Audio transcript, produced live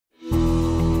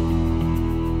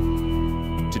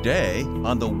Today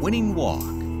on The Winning Walk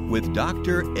with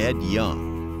Dr. Ed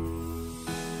Young.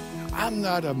 I'm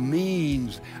not a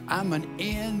means, I'm an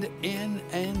end in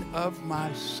and of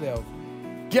myself.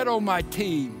 Get on my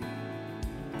team.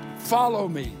 Follow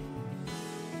me.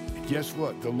 And guess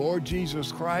what? The Lord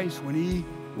Jesus Christ, when He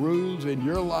rules in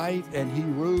your life and He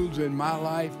rules in my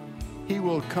life, He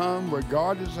will come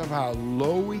regardless of how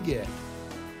low we get,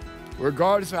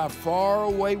 regardless of how far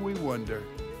away we wander.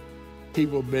 He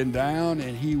will bend down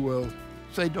and He will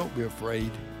say, don't be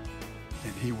afraid.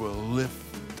 And He will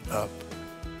lift up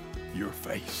your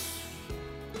face.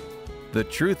 The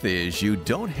truth is, you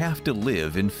don't have to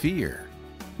live in fear.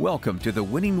 Welcome to The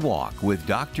Winning Walk with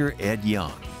Dr. Ed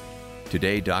Young.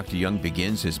 Today, Dr. Young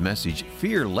begins his message,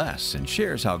 Fear Less, and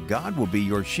shares how God will be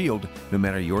your shield no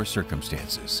matter your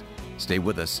circumstances. Stay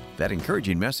with us. That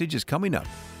encouraging message is coming up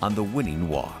on The Winning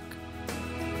Walk.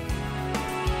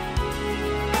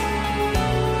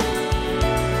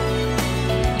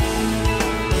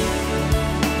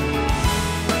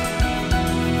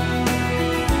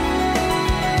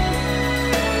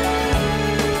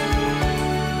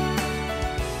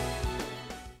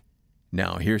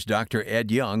 Now, here's Dr.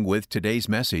 Ed Young with today's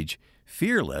message,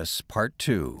 Fearless, Part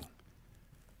 2.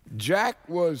 Jack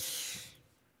was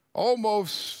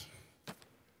almost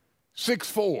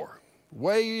 6'4",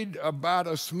 weighed about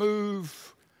a smooth,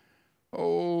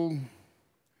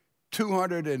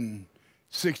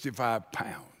 265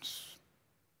 pounds.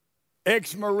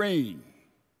 Ex-Marine,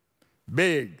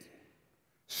 big,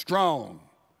 strong,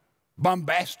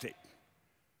 bombastic.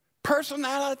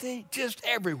 Personality just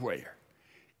everywhere.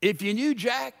 If you knew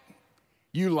Jack,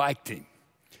 you liked him.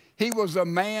 He was a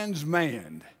man's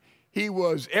man. He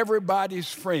was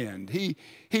everybody's friend. He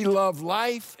loved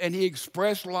life, and he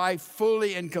expressed life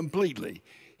fully and completely.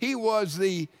 He was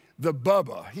the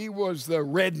Bubba. He was the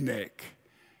redneck.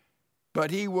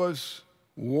 But he was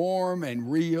warm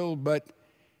and real, but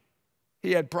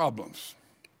he had problems.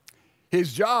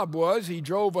 His job was he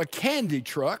drove a candy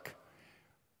truck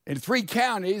in 3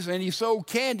 counties, and he sold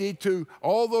candy to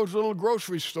all those little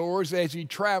grocery stores as he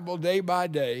traveled day by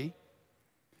day.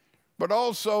 But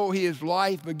also his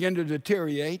life began to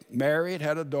deteriorate. Married,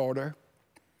 had a daughter.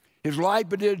 His life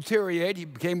began to deteriorate. He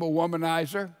became a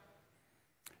womanizer.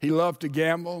 He loved to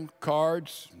gamble,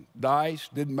 cards, dice,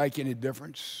 didn't make any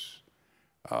difference.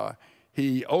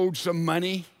 He owed some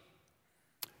money.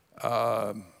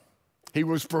 He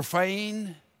was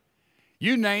profane.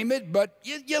 You name it, but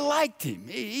you liked him.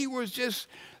 He was just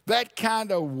that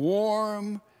kind of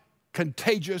warm,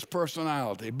 contagious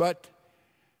personality. But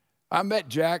I met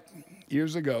Jack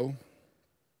years ago,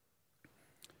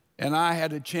 and I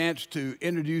had a chance to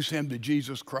introduce him to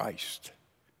Jesus Christ.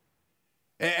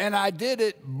 And I did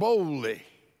it boldly.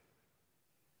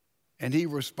 And he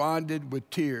responded with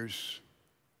tears.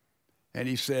 And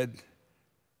he said,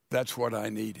 that's what I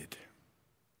needed.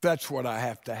 That's what I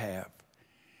have to have.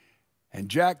 And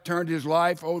Jack turned his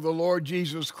life over to the Lord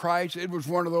Jesus Christ. It was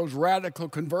one of those radical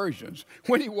conversions.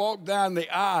 When he walked down the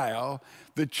aisle,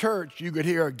 the church, you could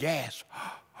hear a gasp.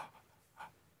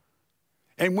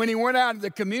 And when he went out in the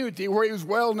community where he was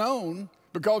well known,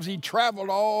 because he traveled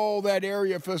all that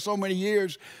area for so many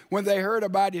years, when they heard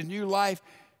about his new life,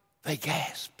 they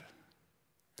gasped.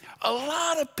 A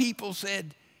lot of people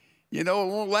said, it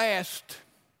won't last.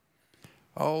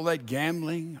 All that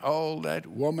gambling, all that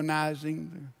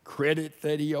womanizing, the credit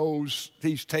that he owes,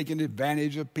 he's taking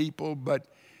advantage of people. But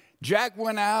Jack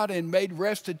went out and made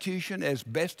restitution as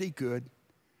best he could.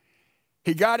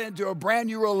 He got into a brand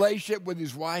new relationship with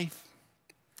his wife.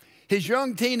 His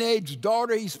young teenage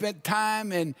daughter, he spent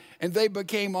time and they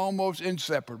became almost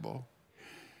inseparable.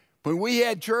 When we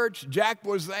had church, Jack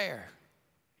was there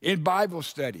in Bible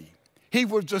study. He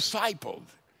was discipled.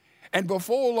 And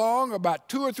before long, about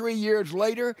 2 or 3 years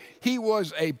later, he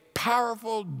was a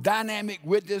powerful, dynamic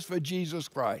witness for Jesus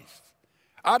Christ.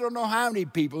 I don't know how many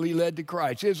people he led to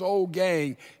Christ, his old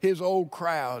gang, his old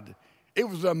crowd. It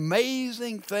was an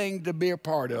amazing thing to be a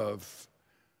part of.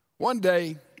 One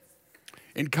day,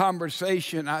 in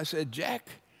conversation, I said, Jack,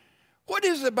 what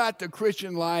is it about the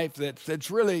Christian life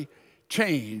that's really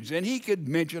changed? And he could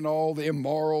mention all the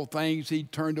immoral things he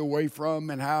turned away from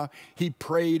and how he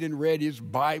prayed and read his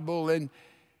Bible.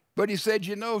 But he said,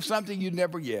 something you'd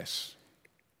never guess.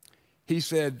 He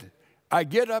said, I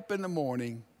get up in the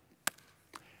morning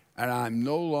and I'm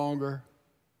no longer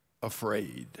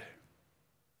afraid.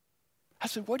 I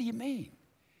said, what do you mean?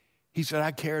 He said,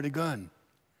 I carried a gun.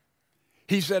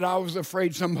 He said, I was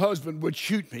afraid some husband would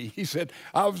shoot me. He said,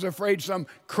 I was afraid some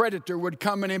creditor would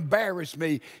come and embarrass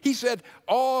me. He said,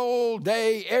 all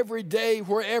day, every day,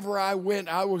 wherever I went,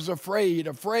 I was afraid.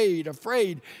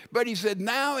 But he said,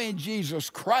 now in Jesus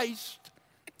Christ,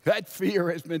 that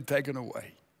fear has been taken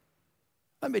away.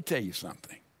 Let me tell you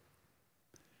something.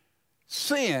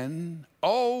 Sin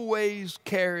always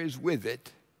carries with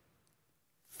it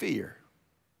fear.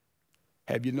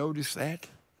 Have you noticed that?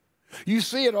 You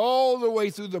see it all the way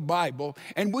through the Bible,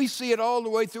 and we see it all the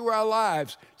way through our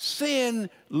lives. Sin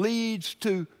leads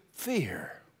to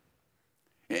fear.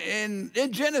 In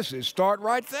Genesis, start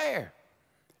right there.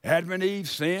 Adam and Eve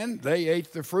sinned. They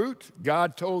ate the fruit.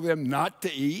 God told them not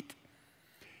to eat.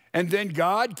 And then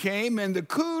God came in the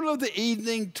cool of the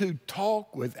evening to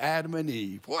talk with Adam and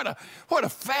Eve. What a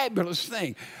fabulous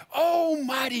thing.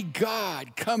 Almighty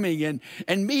God coming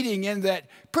and meeting in that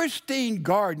pristine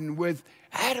garden with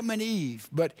Adam and Eve.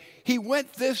 But he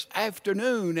went this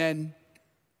afternoon and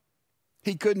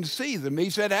he couldn't see them. He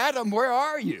said, Adam, where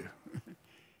are you?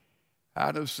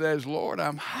 Adam says, Lord,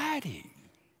 I'm hiding.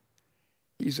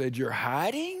 He said, you're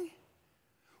hiding?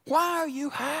 Why are you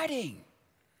hiding?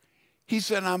 He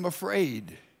said, I'm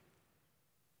afraid.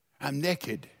 I'm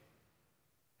naked.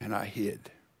 And I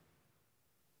hid.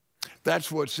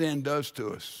 That's what sin does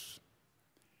to us.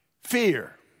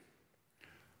 Fear.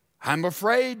 I'm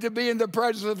afraid to be in the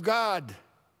presence of God.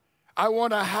 I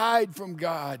want to hide from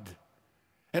God.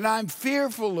 And I'm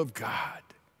fearful of God.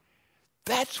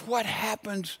 That's what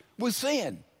happens with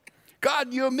sin. God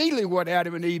knew immediately what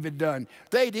Adam and Eve had done.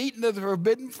 They'd eaten of the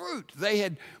forbidden fruit. They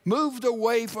had moved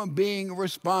away from being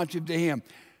responsive to him.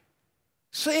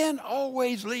 Sin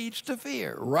always leads to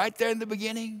fear, right there in the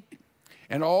beginning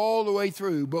and all the way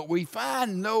through. But we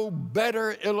find no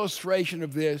better illustration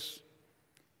of this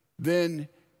than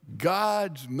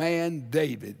God's man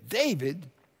David. David,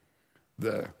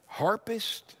 the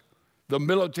harpist, the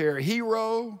military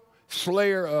hero,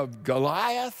 slayer of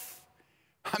Goliath.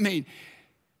 I mean,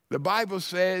 the Bible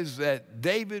says that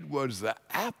David was the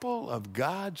apple of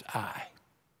God's eye.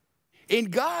 In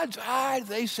God's eye,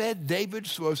 they said David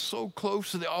was so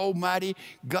close to the Almighty,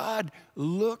 God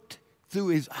looked through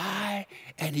his eye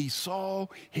and he saw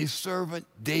his servant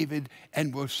David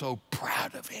and was so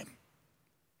proud of him.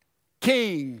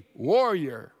 King,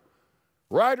 warrior,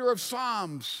 writer of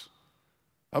Psalms,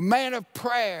 a man of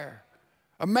prayer,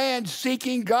 a man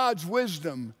seeking God's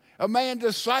wisdom, a man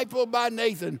discipled by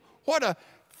Nathan. What a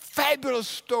fabulous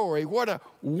story. What a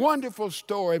wonderful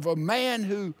story of a man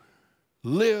who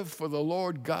lived for the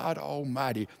Lord God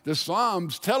Almighty. The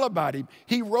Psalms tell about him.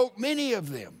 He wrote many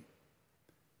of them.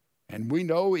 And we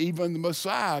know even the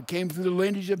Messiah came through the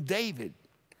lineage of David,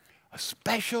 a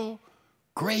special,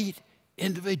 great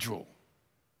individual.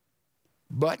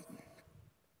 But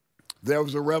there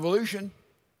was a revolution,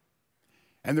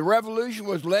 and the revolution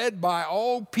was led by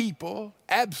all people,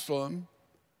 Absalom,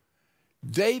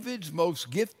 David's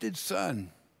most gifted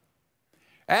son.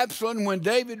 Absalom, when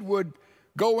David would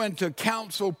go into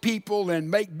counsel people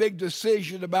and make big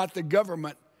decisions about the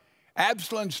government,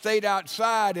 Absalom stayed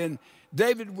outside, and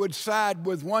David would side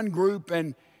with one group,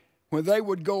 and when they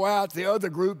would go out, the other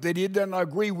group that he didn't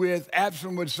agree with,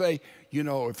 Absalom would say, you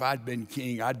know, if I'd been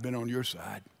king, I'd been on your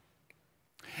side.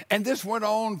 And this went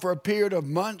on for a period of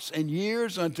months and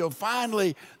years until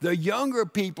finally the younger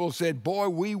people said, boy,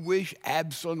 we wish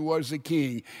Absalom was the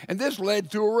king. And this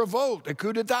led to a revolt, a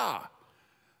coup d'etat,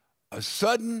 a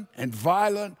sudden and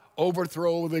violent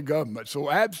overthrow of the government. So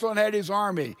Absalom had his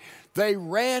army. They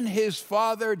ran his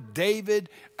father David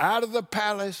out of the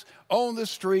palace on the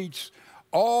streets,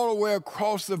 all the way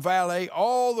across the valley,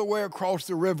 all the way across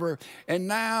the river. And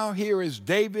now here is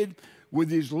David with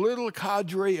his little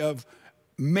cadre of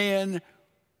men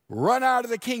run out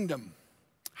of the kingdom,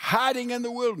 hiding in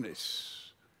the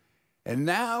wilderness. And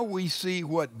now we see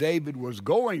what David was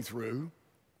going through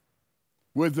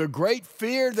with the great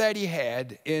fear that he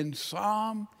had in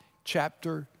Psalm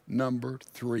chapter number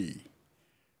 3.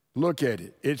 Look at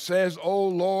it. It says, O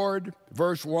Lord,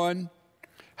 verse 1,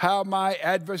 how my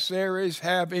adversaries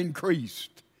have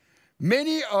increased.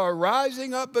 Many are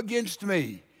rising up against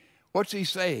me. What's he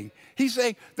saying? He's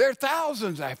saying, there are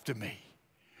thousands after me.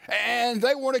 And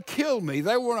they want to kill me.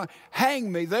 They want to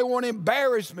hang me. They want to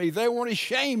embarrass me. They want to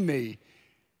shame me.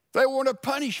 They want to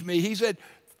punish me. He said,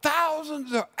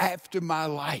 thousands are after my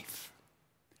life.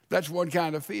 That's one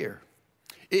kind of fear.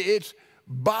 It's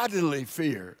bodily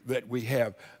fear that we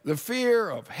have. The fear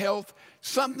of health,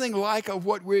 something like of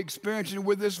what we're experiencing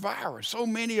with this virus. So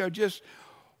many are just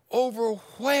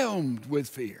overwhelmed with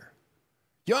fear.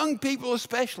 Young people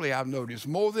especially, I've noticed,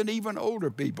 more than even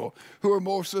older people who are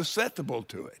more susceptible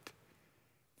to it.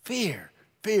 Fear.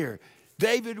 Fear.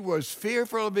 David was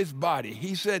fearful of his body.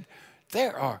 He said,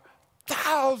 there are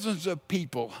thousands of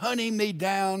people hunting me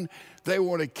down. They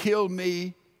want to kill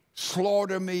me,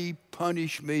 slaughter me,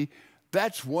 punish me.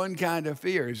 That's one kind of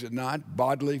fear, is it not?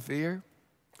 Bodily fear,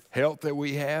 health that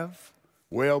we have,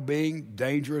 well-being,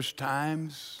 dangerous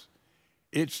times.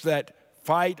 It's that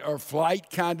fight or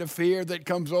flight kind of fear that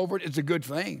comes over it. It's a good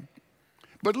thing.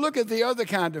 But look at the other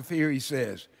kind of fear, he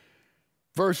says.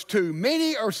 Verse 2,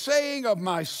 many are saying of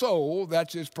my soul,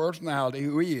 that's his personality,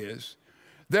 who he is,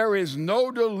 there is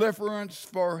no deliverance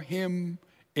for him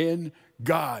in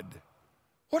God.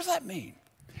 What does that mean?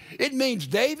 It means,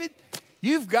 David,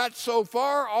 you've got so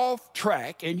far off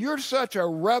track and you're such a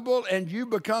rebel and you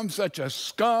become such a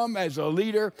scum as a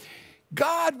leader,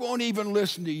 God won't even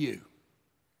listen to you.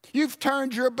 You've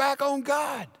turned your back on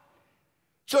God.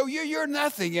 So you're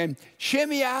nothing. And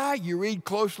Shimei, you read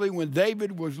closely when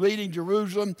David was leading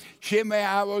Jerusalem,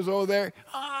 Shimei was over there.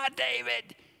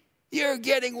 David, you're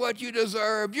getting what you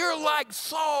deserve. You're like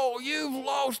Saul. You've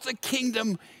lost the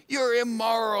kingdom. You're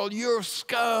immoral. You're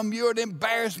scum. You're an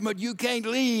embarrassment. You can't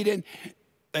lead. And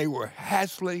they were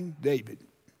hassling David.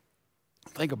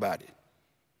 Think about it.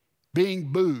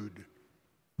 Being booed,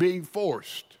 being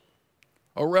forced,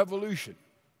 a revolution.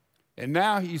 And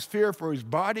now he's fearful for his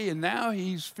body, and now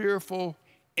he's fearful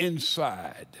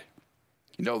inside.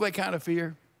 You know that kind of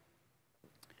fear?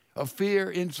 A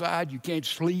fear inside, you can't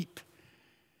sleep.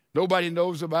 Nobody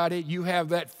knows about it. You have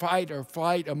that fight or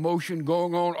flight emotion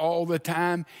going on all the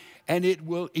time, and it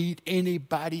will eat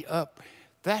anybody up.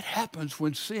 That happens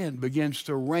when sin begins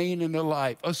to reign in a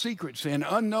life, a secret sin,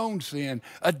 unknown sin,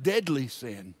 a deadly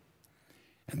sin.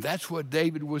 And that's what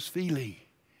David was feeling.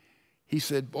 He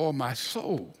said, boy, my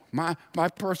soul, my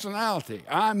personality,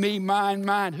 I, me,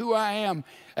 mine, who I am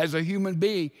as a human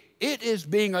being, it is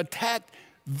being attacked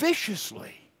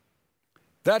viciously.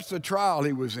 That's the trial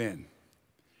he was in.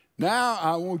 Now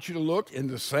I want you to look in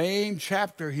the same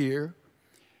chapter here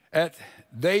at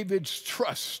David's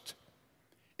trust.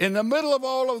 In the middle of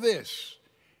all of this,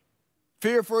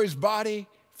 fear for his body,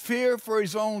 fear for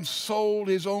his own soul,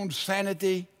 his own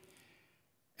sanity.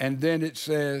 And then it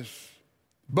says,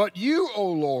 but you,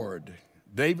 O Lord,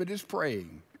 David is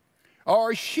praying,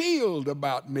 are a shield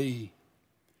about me,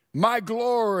 my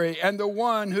glory, and the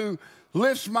one who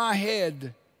lifts my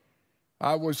head.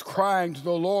 I was crying to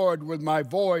the Lord with my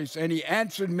voice, and he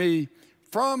answered me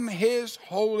from his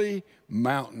holy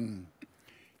mountain.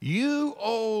 You,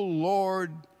 O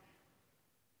Lord,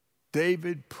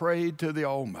 David prayed to the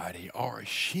Almighty, are a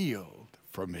shield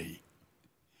for me.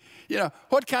 You know,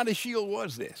 what kind of shield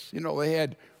was this? You know, they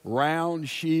had round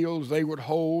shields they would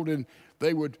hold, and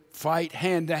they would fight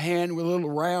hand to hand with a little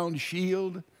round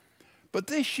shield. But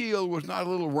this shield was not a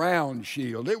little round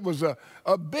shield. It was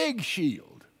a big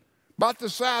shield, about the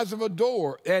size of a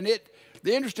door. And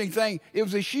the interesting thing, it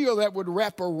was a shield that would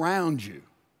wrap around you.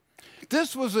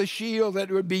 This was a shield that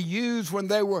would be used when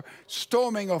they were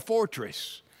storming a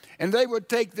fortress. And they would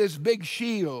take this big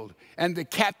shield, and the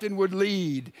captain would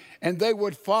lead, and they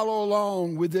would follow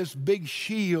along with this big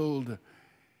shield.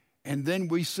 And then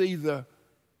we see the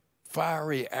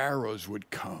fiery arrows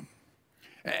would come,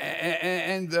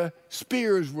 and the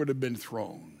spears would have been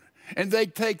thrown. And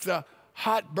they'd take the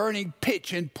hot burning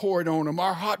pitch and pour it on them,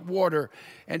 or hot water,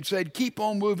 and said, keep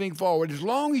on moving forward. As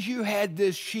long as you had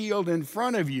this shield in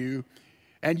front of you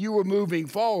and you were moving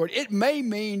forward, it may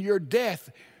mean your death,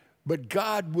 but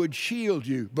God would shield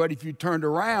you. But if you turned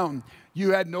around,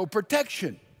 you had no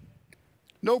protection.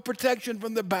 No protection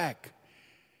from the back.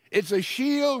 It's a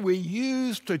shield we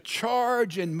use to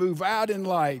charge and move out in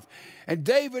life. And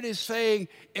David is saying,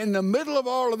 in the middle of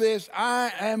all of this,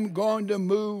 I am going to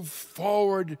move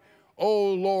forward.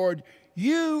 Oh, Lord,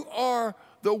 you are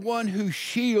the one who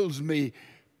shields me,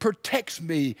 protects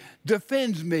me,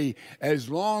 defends me, as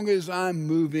long as I'm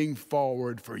moving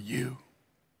forward for you.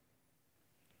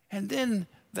 And then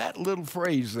that little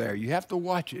phrase there, you have to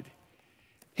watch it.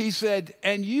 He said,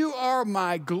 and you are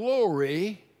my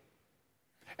glory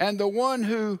and the one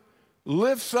who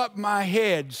lifts up my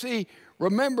head. See,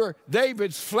 remember,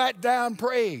 David's flat down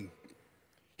praying.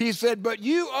 He said, but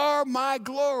you are my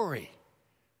glory.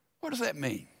 What does that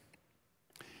mean?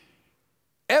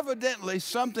 Evidently,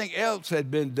 something else had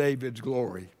been David's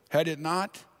glory, had it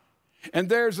not? And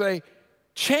there's a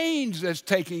change that's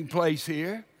taking place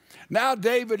here. Now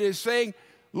David is saying,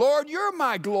 Lord, you're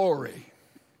my glory.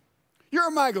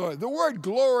 You're my glory. The word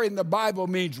glory in the Bible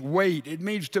means weight. It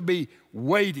means to be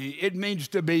weighty. It means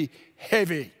to be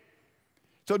heavy.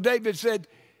 So David said,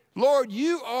 Lord,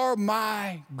 you are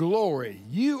my glory.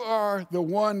 You are the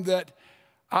one that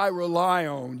I rely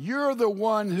on. You're the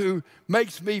one who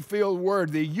makes me feel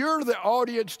worthy. You're the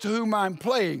audience to whom I'm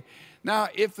playing. Now,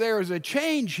 if there is a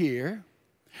change here,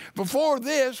 before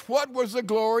this, what was the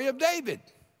glory of David?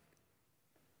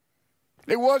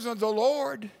 It wasn't the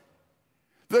Lord.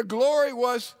 The glory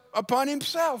was upon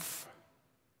himself.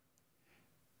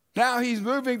 Now he's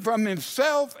moving from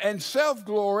himself and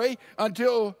self-glory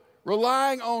until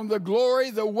relying on the glory,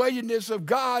 the weightiness of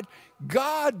God.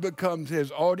 God becomes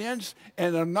his audience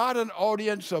and not an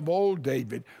audience of old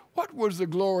David. What was the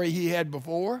glory he had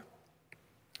before?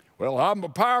 Well, I'm a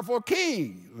powerful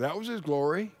king. That was his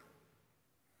glory.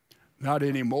 Not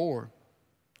anymore.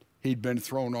 He'd been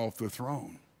thrown off the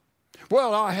throne.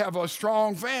 Well, I have a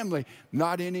strong family.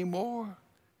 Not anymore.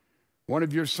 One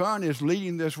of your sons is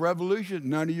leading this revolution.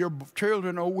 None of your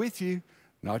children are with you.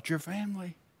 Not your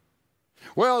family.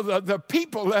 Well, the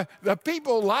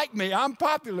people like me. I'm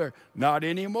popular. Not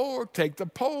anymore. Take the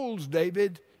polls,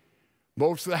 David.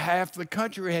 Most of half the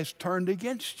country has turned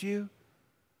against you.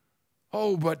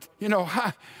 Oh, but,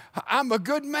 I'm a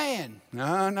good man.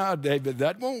 No, David,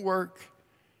 that won't work.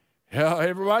 Yeah,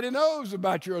 everybody knows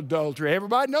about your adultery.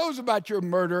 Everybody knows about your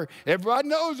murder. Everybody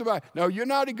knows about... No, you're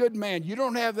not a good man. You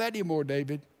don't have that anymore,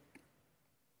 David.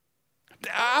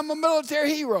 I'm a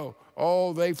military hero.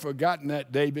 Oh, they've forgotten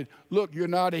that, David. Look, you're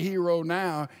not a hero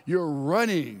now. You're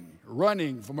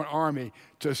running from an army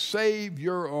to save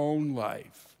your own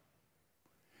life.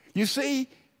 You see,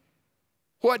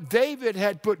 what David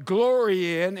had put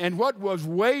glory in and what was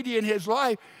weighty in his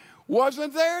life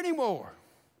wasn't there anymore.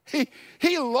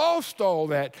 He lost all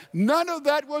that. None of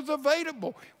that was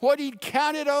available. What he'd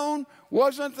counted on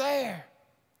wasn't there.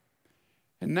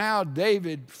 And now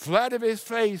David, flat of his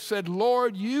face, said,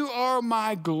 Lord, you are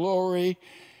my glory.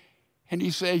 And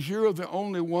he says, you're the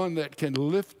only one that can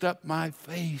lift up my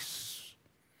face.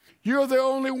 You're the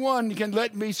only one that can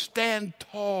let me stand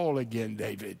tall again,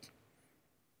 David.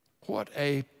 What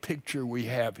a picture we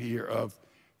have here of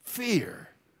fear.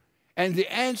 And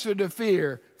the answer to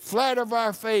fear, flat of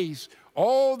our face,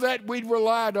 all that we'd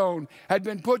relied on had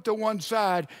been put to one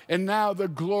side, and now the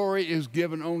glory is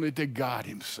given only to God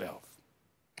himself.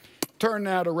 Turn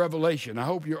now to Revelation. I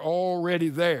hope you're already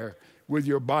there with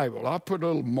your Bible. I'll put a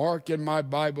little mark in my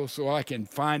Bible so I can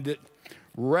find it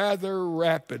rather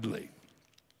rapidly.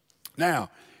 Now,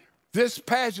 this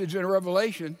passage in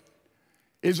Revelation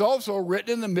is also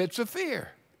written in the midst of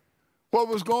fear. What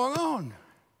was going on?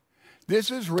 This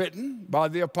is written by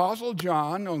the Apostle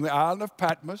John on the island of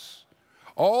Patmos.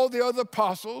 All the other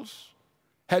apostles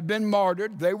had been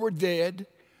martyred. They were dead.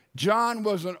 John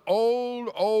was an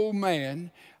old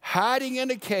man hiding in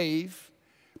a cave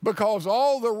because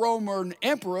all the Roman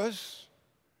emperors,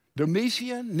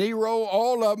 Domitian, Nero,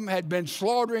 all of them had been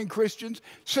slaughtering Christians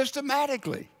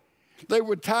systematically. They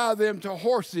would tie them to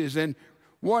horses, and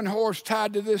one horse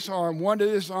tied to this arm, one to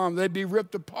this arm. They'd be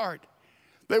ripped apart.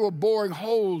 They were boring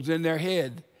holes in their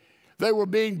head. They were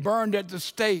being burned at the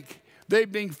stake. They were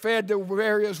being fed to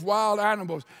various wild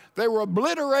animals. They were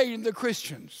obliterating the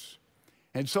Christians.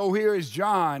 And so here is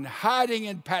John hiding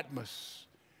in Patmos.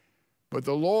 But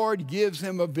the Lord gives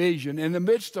him a vision. In the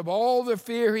midst of all the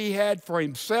fear he had for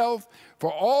himself,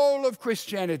 for all of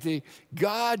Christianity,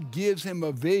 God gives him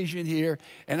a vision here.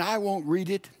 And I won't read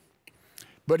it,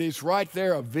 but it's right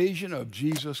there, a vision of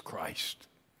Jesus Christ.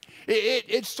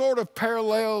 It's sort of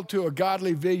parallel to a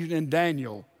godly vision in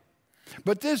Daniel.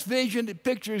 But this vision, it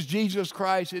pictures Jesus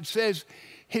Christ. It says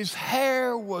his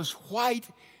hair was white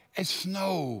as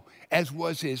snow, as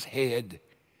was his head.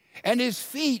 And his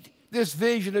feet, this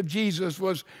vision of Jesus,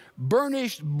 was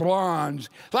burnished bronze,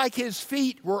 like his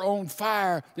feet were on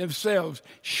fire themselves,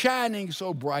 shining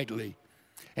so brightly.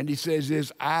 And he says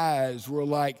his eyes were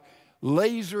like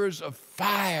lasers of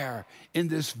fire in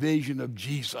this vision of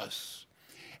Jesus.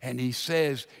 And he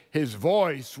says his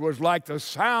voice was like the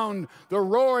sound, the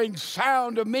roaring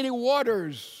sound of many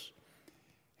waters.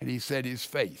 And he said his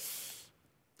face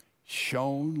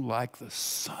shone like the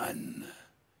sun.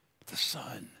 The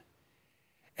sun.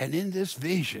 And in this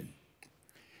vision,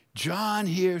 John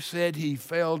here said he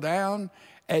fell down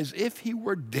as if he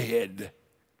were dead.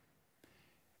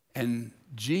 And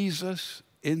Jesus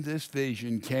in this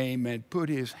vision came and put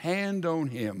his hand on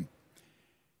him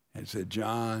and said,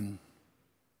 John,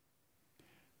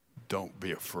 don't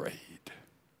be afraid.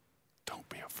 Don't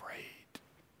be afraid.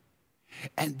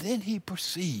 And then he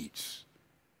proceeds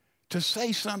to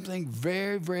say something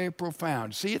very, very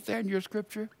profound. See it there in your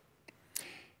scripture?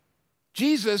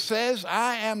 Jesus says,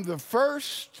 I am the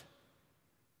first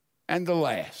and the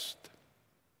last.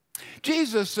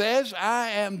 Jesus says, I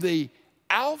am the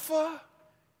Alpha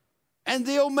and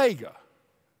the Omega.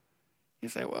 You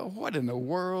say, well, what in the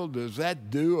world does that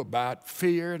do about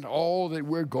fear and all that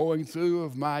we're going through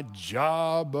of my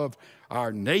job, of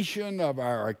our nation, of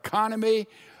our economy,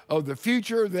 of the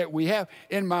future that we have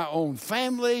in my own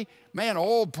family? Man,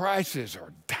 oil prices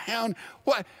are down.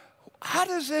 What? How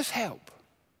does this help?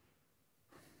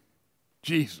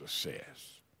 Jesus says,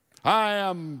 I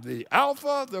am the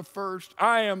Alpha, the first.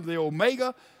 I am the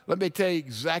Omega. Let me tell you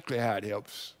exactly how it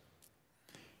helps.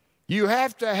 You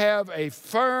have to have a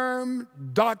firm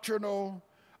doctrinal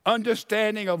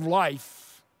understanding of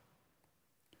life,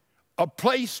 a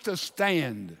place to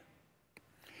stand.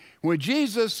 When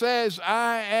Jesus says,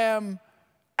 I am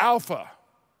Alpha,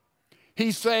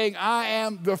 he's saying, I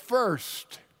am the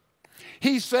first.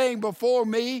 He's saying, before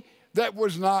me, there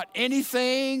was not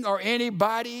anything or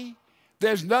anybody.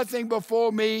 There's nothing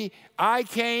before me. I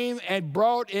came and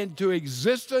brought into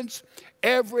existence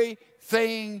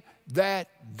everything that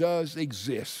does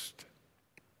exist.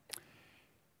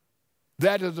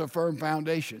 That is a firm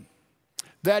foundation.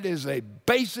 That is a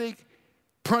basic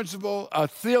principle, a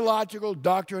theological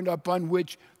doctrine upon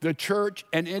which the church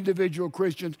and individual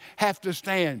Christians have to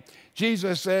stand.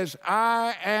 Jesus says,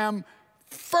 I am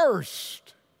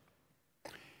first.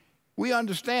 We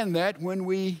understand that when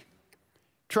we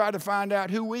try to find out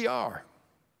who we are.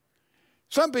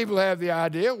 Some people have the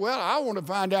idea, well, I want to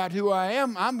find out who I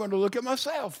am. I'm going to look at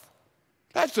myself.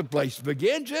 That's the place to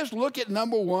begin. Just look at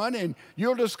number one and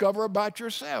you'll discover about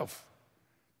yourself.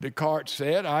 Descartes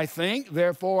said, I think,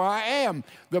 therefore I am.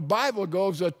 The Bible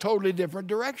goes a totally different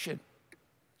direction.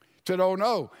 It said, oh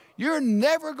no, you're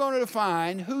never going to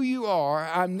define who you are.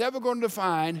 I'm never going to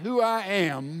define who I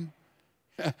am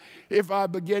if I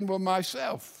begin with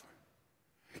myself.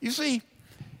 You see,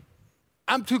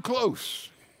 I'm too close.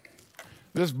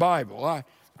 This Bible,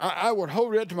 I would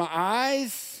hold it to my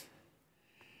eyes.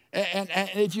 And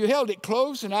if you held it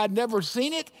close and I'd never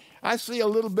seen it, I see a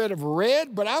little bit of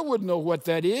red, but I wouldn't know what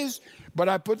that is. But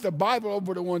I put the Bible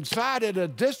over to one side. At a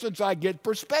distance, I get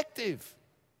perspective.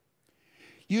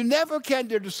 You never can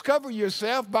discover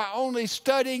yourself by only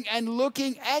studying and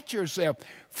looking at yourself.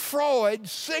 Freud,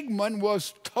 Sigmund,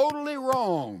 was totally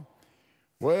wrong.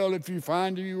 Well, if you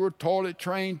find you were toilet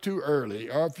trained too early,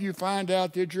 or if you find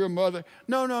out that your mother,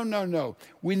 no.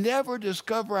 We never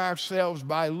discover ourselves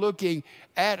by looking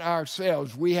at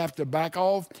ourselves. We have to back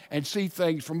off and see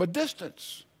things from a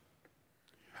distance.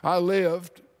 I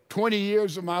lived 20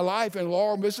 years of my life in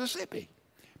Laurel, Mississippi.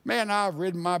 Man, I've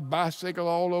ridden my bicycle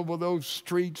all over those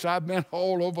streets. I've been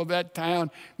all over that town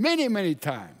many, many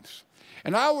times.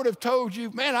 And I would have told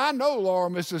you, man, I know Laurel,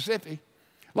 Mississippi.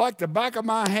 Like the back of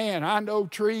my hand. I know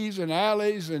trees and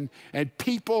alleys and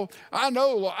people. I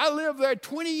lived there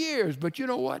 20 years, but you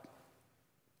know what?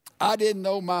 I didn't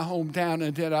know my hometown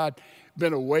until I'd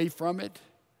been away from it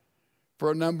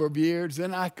for a number of years.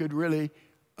 Then I could really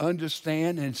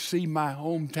understand and see my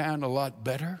hometown a lot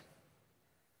better.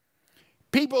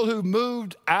 People who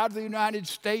moved out of the United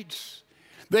States,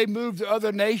 they moved to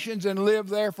other nations and lived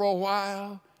there for a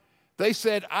while. They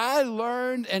said, I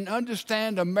learned and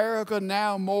understand America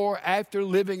now more after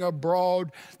living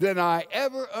abroad than I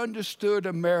ever understood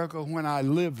America when I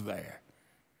lived there.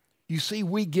 You see,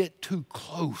 we get too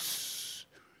close.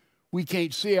 We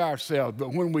can't see ourselves,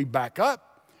 but when we back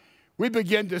up, we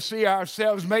begin to see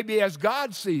ourselves maybe as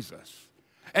God sees us.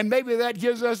 And maybe that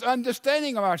gives us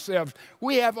understanding of ourselves.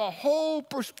 We have a whole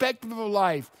perspective of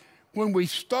life when we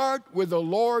start with the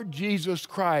Lord Jesus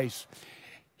Christ.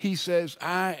 He says,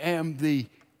 I am the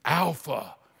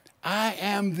Alpha. I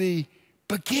am the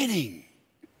beginning.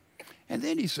 And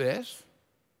then he says,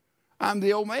 I'm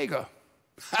the Omega.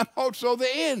 I'm also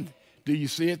the end. Do you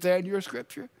see it there in your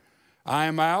scripture? I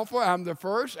am Alpha. I'm the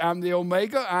first. I'm the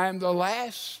Omega. I am the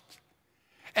last.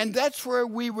 And that's where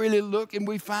we really look and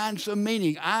we find some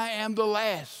meaning. I am the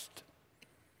last.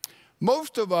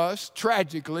 Most of us,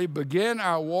 tragically, begin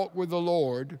our walk with the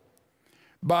Lord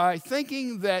by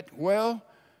thinking that, well,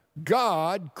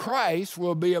 God, Christ,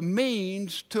 will be a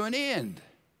means to an end.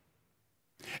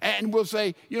 And we'll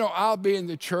say, I'll be in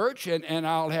the church and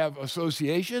I'll have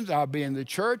associations. I'll be in the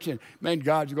church and, man,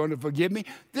 God's going to forgive me.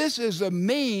 This is a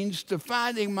means to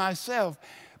finding myself.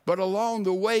 But along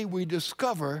the way, we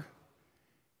discover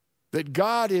that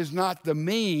God is not the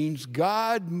means.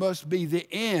 God must be the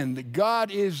end. God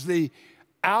is the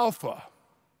Alpha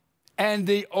and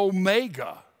the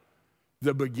Omega,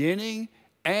 the beginning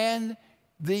and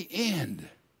the end.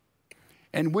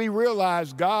 And we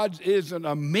realize God isn't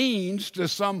a means to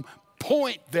some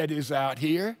point that is out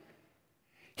here.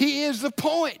 He is the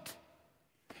point.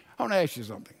 I want to ask you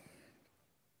something.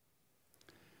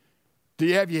 Do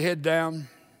you have your head down?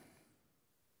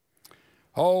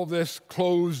 all this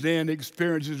closed-in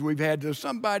experiences we've had, does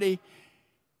somebody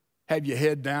have your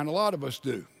head down? A lot of us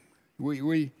do.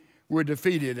 We're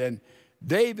defeated. And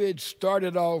David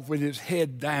started off with his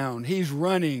head down. He's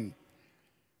running.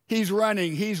 He's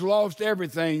lost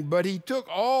everything. But he took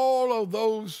all of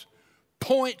those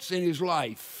points in his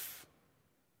life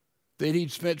that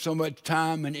he'd spent so much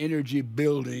time and energy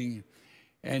building,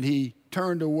 and he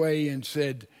turned away and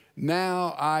said,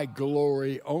 now I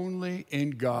glory only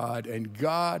in God, and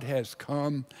God has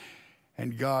come,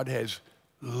 and God has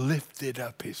lifted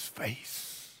up his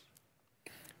face.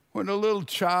 When a little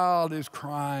child is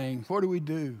crying, what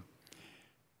do?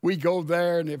 We go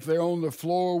there, and if they're on the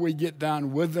floor, we get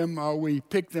down with them, or we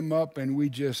pick them up, and we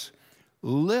just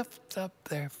lift up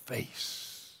their face.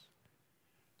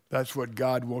 That's what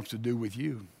God wants to do with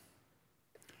you.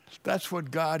 That's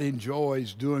what God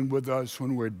enjoys doing with us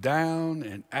when we're down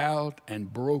and out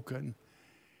and broken.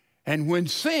 And when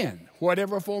sin,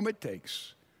 whatever form it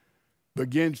takes,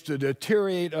 begins to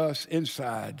deteriorate us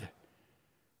inside,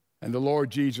 and the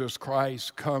Lord Jesus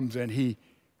Christ comes and he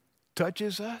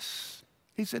touches us,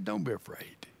 he said, don't be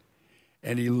afraid.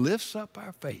 And he lifts up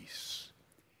our face.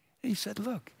 And he said,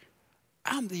 look,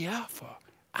 I'm the Alpha,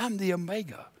 I'm the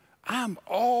Omega. I'm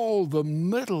all the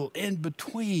middle in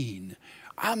between.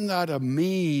 I'm not a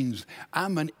means.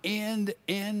 I'm an end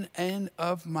in and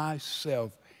of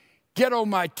myself. Get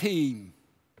on my team.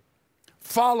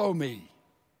 Follow me.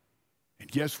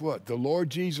 And guess what? The Lord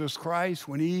Jesus Christ,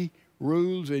 when he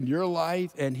rules in your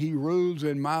life and he rules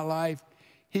in my life,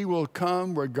 he will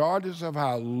come regardless of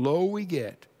how low we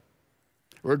get,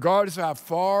 regardless of how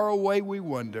far away we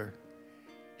wander.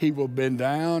 He will bend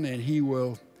down and he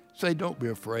will say, don't be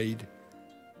afraid,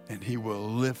 and he will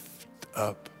lift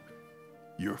up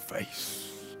your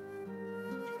face.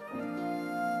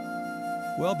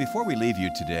 Well, before we leave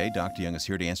you today, Dr. Young is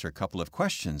here to answer a couple of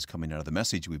questions coming out of the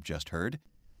message we've just heard.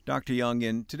 Dr. Young,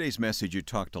 in today's message, you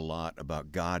talked a lot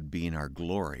about God being our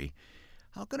glory.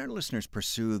 How can our listeners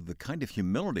pursue the kind of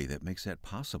humility that makes that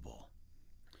possible?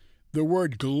 The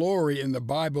word glory in the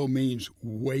Bible means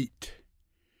weight.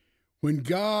 When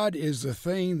God is the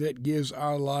thing that gives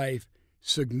our life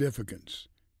significance,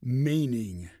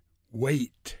 meaning,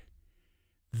 weight,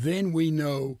 then we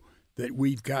know that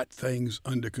we've got things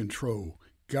under control.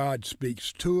 God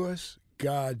speaks to us,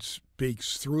 God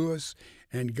speaks through us,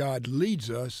 and God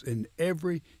leads us in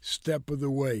every step of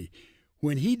the way.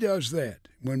 When he does that,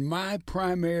 when my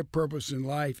primary purpose in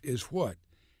life is what?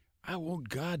 I want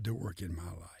God to work in my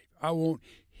life. I want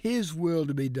his will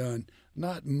to be done,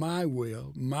 not my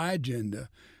will, my agenda,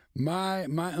 my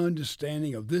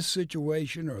understanding of this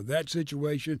situation or that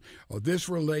situation or this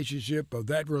relationship or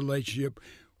that relationship.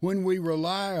 When we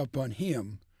rely upon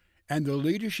him and the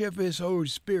leadership of his Holy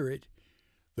Spirit,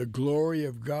 the glory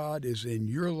of God is in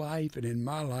your life and in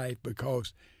my life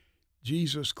because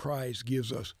Jesus Christ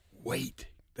gives us weight.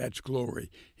 That's glory.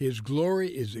 His glory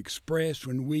is expressed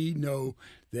when we know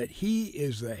that he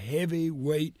is the heavy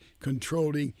weight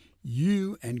controlling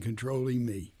you and controlling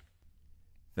me.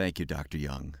 Thank you, Dr.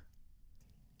 Young.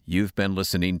 You've been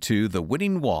listening to The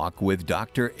Winning Walk with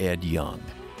Dr. Ed Young.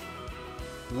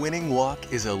 Winning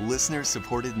Walk is a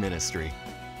listener-supported ministry.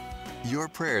 Your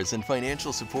prayers and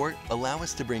financial support allow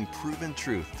us to bring proven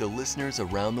truth to listeners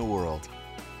around the world.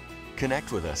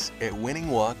 Connect with us at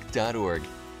winningwalk.org.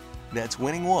 That's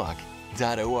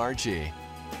winningwalk.org.